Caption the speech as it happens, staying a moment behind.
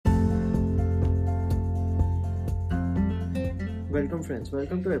Welcome friends,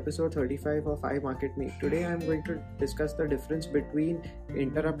 welcome to episode 35 of iMarketMe. Today I am going to discuss the difference between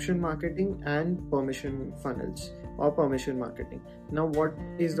interruption marketing and permission funnels or permission marketing. Now what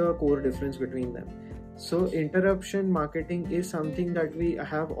is the core difference between them? So interruption marketing is something that we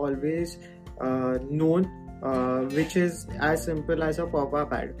have always known, which is as simple as a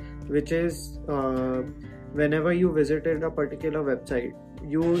pop-up ad, which is whenever you visited a particular website,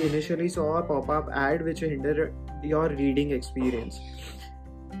 you initially saw a pop-up ad which hindered your reading experience.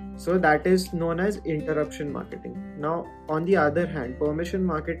 So that is known as interruption marketing. Now on the other hand, permission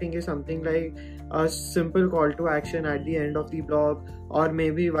marketing is something like a simple call to action at the end of the blog, or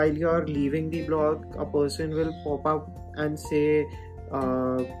maybe while you're leaving the blog, a person will pop up and say,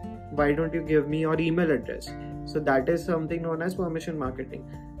 why don't you give me your email address? So that is something known as permission marketing.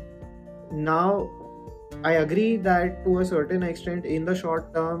 Now I agree that to a certain extent in the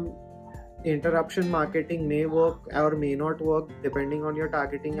short term, interruption marketing may work or may not work depending on your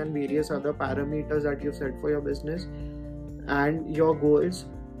targeting and various other parameters that you set for your business and your goals.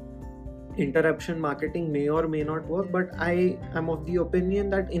 Interruption marketing may or may not work, but I am of the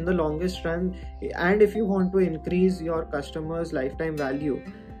opinion that in the longest run, and if you want to increase your customers' lifetime value,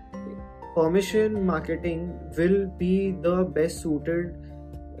 permission marketing will be the best suited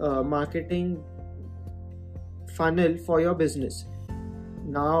marketing funnel for your business.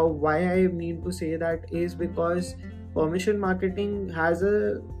 Now why I mean to say that is because permission marketing has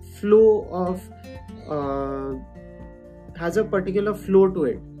a flow of has a particular flow to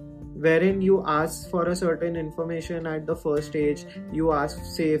it, wherein you ask for a certain information at the first stage. You ask,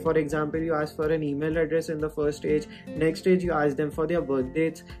 say for example, you ask for an email address in the first stage. Next stage you ask them for their birth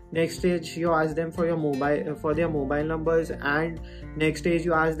dates. Next stage you ask them for their mobile numbers, and next stage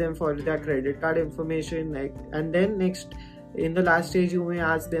you ask them for their credit card information, and then in the last stage you may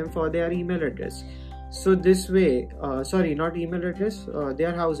ask them for their email address. So this way, sorry, not email address,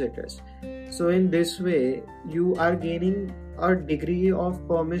 their house address. So in this way you are gaining a degree of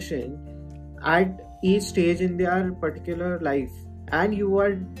permission at each stage in their particular life, and you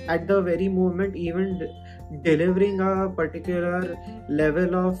are at the very moment even delivering a particular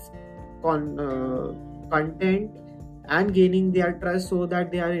level of content and gaining their trust so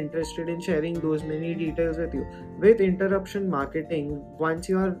that they are interested in sharing those many details with you. With interruption marketing, once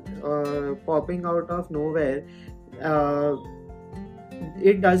you are popping out of nowhere,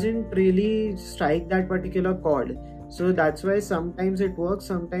 it doesn't really strike that particular chord. So that's why sometimes it works,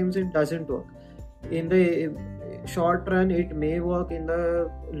 sometimes it doesn't work. In the short run it may work, in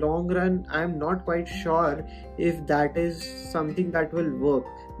the long run I'm not quite sure if that is something that will work,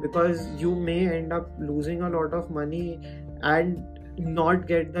 because you may end up losing a lot of money and not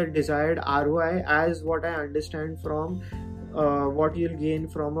get the desired ROI as what I understand from what you'll gain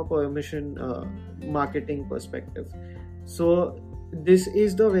from a permission marketing perspective. So this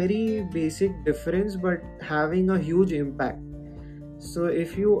is the very basic difference, but having a huge impact. So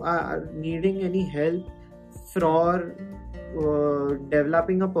if you are needing any help for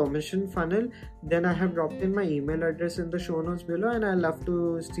developing a permission funnel, then I have dropped in my email address in the show notes below, and I love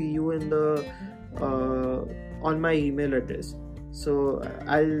to see you in the on my email address. So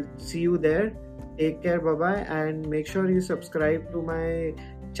I'll see you there. Take care, bye bye, and make sure you subscribe to my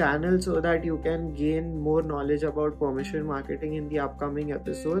channel so that you can gain more knowledge about permission marketing in the upcoming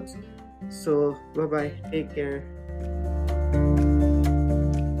episodes. So bye bye, take care.